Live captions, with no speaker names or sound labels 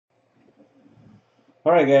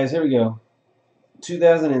All right, guys, here we go.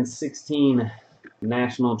 2016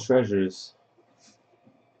 National Treasures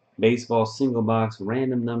Baseball Single Box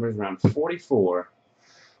Random Numbers round 44.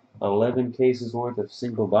 11 cases worth of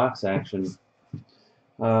single box action.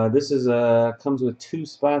 This is comes with 2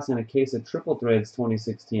 spots in a case of Triple Threads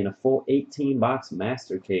 2016, a full 18 box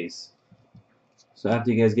master case. So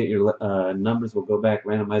after you guys get your numbers, we'll go back,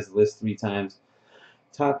 randomize the list 3 times.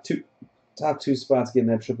 Top two spots getting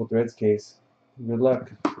that Triple Threads case. Good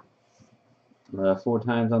luck. 4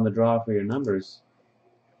 times on the draw for your numbers.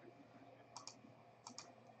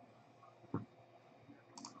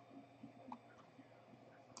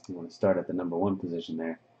 You want to start at the number 1 position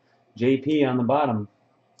there. JP on the bottom.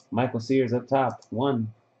 Michael Sears up top.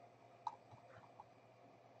 1,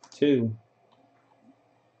 2,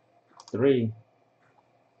 3.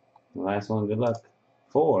 The last one, good luck.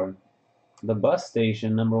 4. The Bus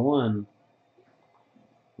Station, number 1.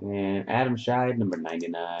 And Adam Scheid, number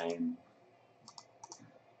 99.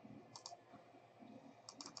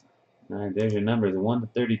 All right, there's your numbers. 1 to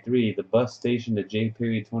 33. The Bus Station to J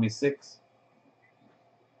period 26.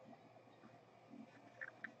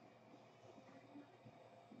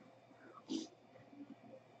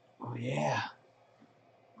 Oh, yeah.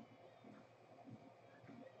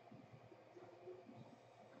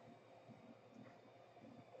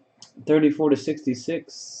 $34 to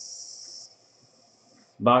 $66.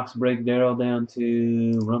 Box break Daryl down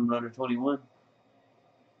to Rum Runner 21.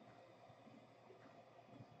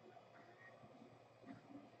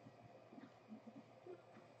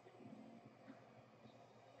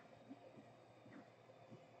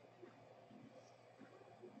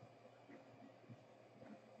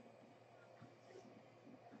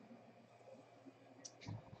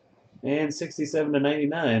 And 67 to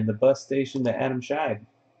 99. The Bus Station to Adam Scheid.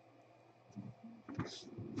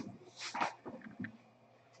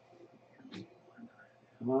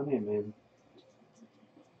 Come on in, man.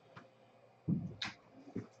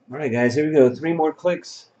 All right, guys, here we go. 3 more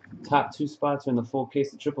clicks. Top 2 spots are in the full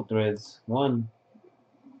case of Triple Threads. 1,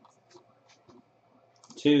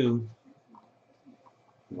 2.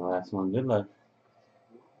 The last one, good luck.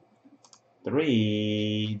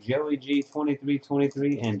 3. Joey G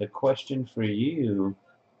 2323, and a question for you.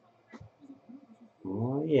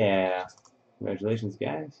 Oh yeah. Congratulations,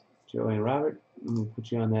 guys. Joey and Robert. I'm gonna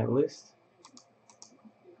put you on that list.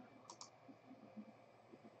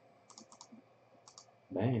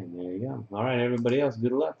 Bam, there you go. All right, everybody else,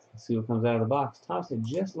 good luck. Let's see what comes out of the box. Tom said,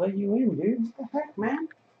 just let you in, dude. What the heck, man?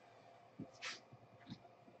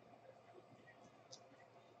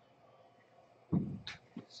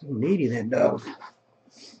 So needy, that dog.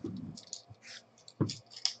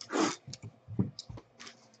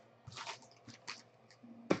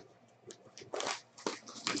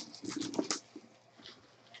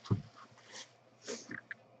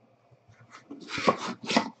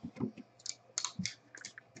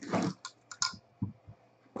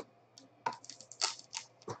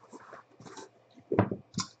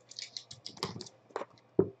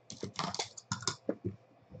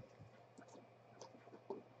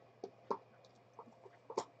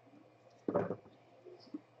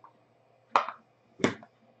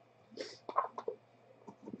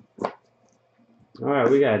 All right,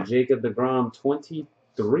 we got Jacob deGrom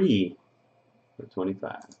 23 for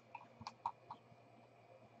 25.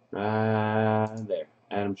 There,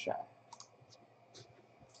 Adam Scheid.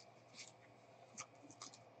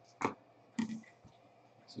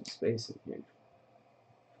 Some space in here.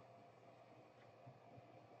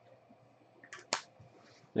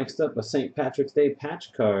 Next up, a St. Patrick's Day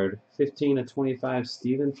patch card. 15 of 25,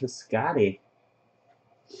 Stephen Piscotty.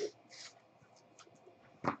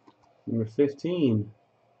 Number 15,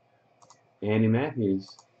 Andy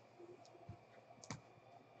Matthews.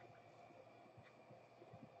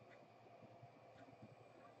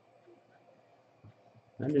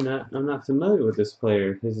 I'm not familiar with this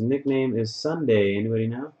player. His nickname is Sunday. Anybody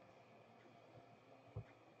know?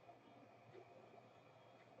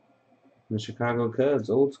 The Chicago Cubs,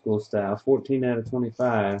 old school style. 14 out of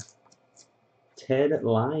 25. Ted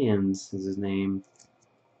Lyons is his name.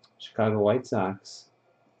 Chicago White Sox.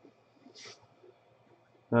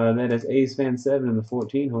 That is A's Fan 7 in the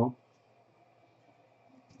 14 hole.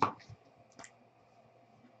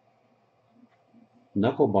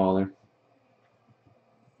 Knuckleballer.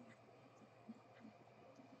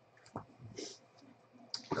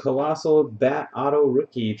 Colossal Bat Auto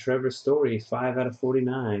Rookie, Trevor Story, 5 out of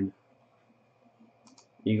 49.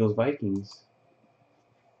 Eagles Vikings.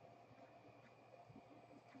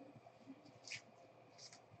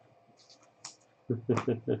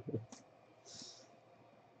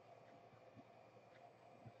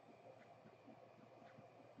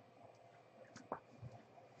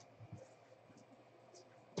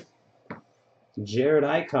 Jared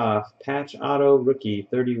Eichhoff, patch auto rookie,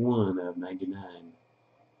 31 of 99.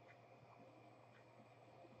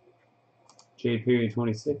 J. Period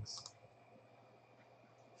 26.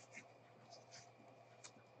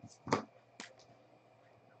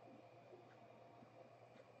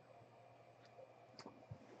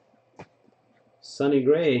 Sonny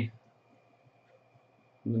Gray,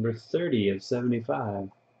 number 30 of 75.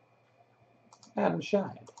 Adam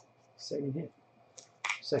Scheid, second hit.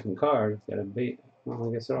 Second card, got a base. Well,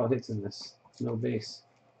 I guess they're all hits in this. No base.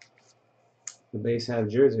 The base have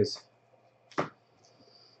jerseys.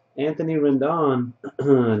 Anthony Rendon,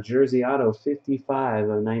 jersey auto, 55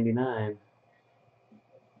 of 99.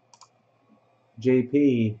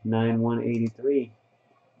 JP, 9183.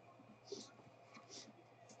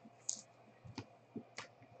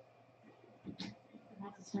 I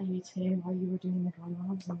have to tell you today while you were doing the drawing,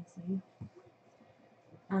 I was gonna say.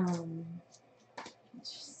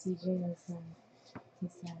 CJ was he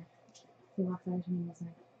said, he walked over to me and was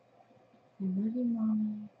like, I love you,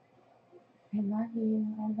 mommy. I love you.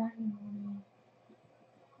 I love you, mommy.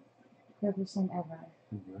 Favorite son ever.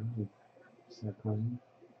 Wow. Is that crying?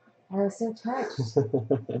 I was so touched.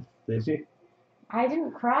 Did you? I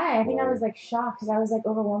didn't cry. I think I was like shocked because I was like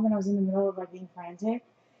overwhelmed and I was in the middle of like being frantic.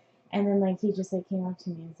 And then like he just like came up to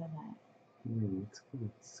me and said that. That's good.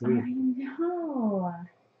 Sweet. I know.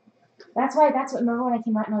 That's why. That's what. Remember when I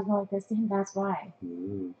came out and I was going like this to him? That's why.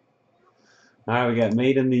 All right, we got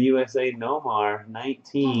Made in the USA Nomar,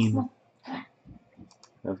 19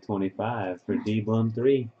 of 25 for D Blum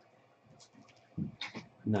 3.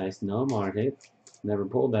 Nice Nomar hit. Never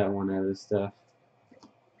pulled that one out of this stuff.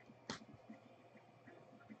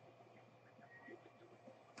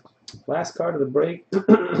 Last card of the break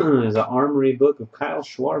is an Armory book of Kyle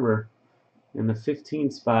Schwarber in the 15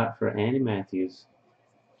 spot for Andy Matthews.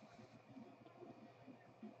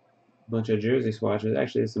 Bunch of jersey swatches.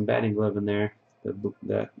 Actually, there's some batting glove in there.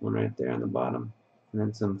 That one right there on the bottom. And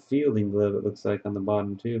then some fielding glove, it looks like, on the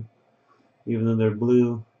bottom, too. Even though they're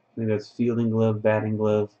blue, I think that's fielding glove, batting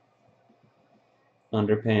glove,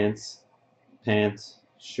 underpants, pants,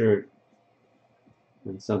 shirt,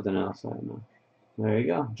 and something else. I don't know. There you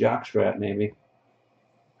go. Jockstrap, maybe.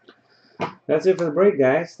 That's it for the break,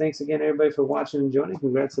 guys. Thanks again, everybody, for watching and joining.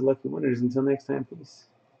 Congrats to lucky winners. Until next time, peace.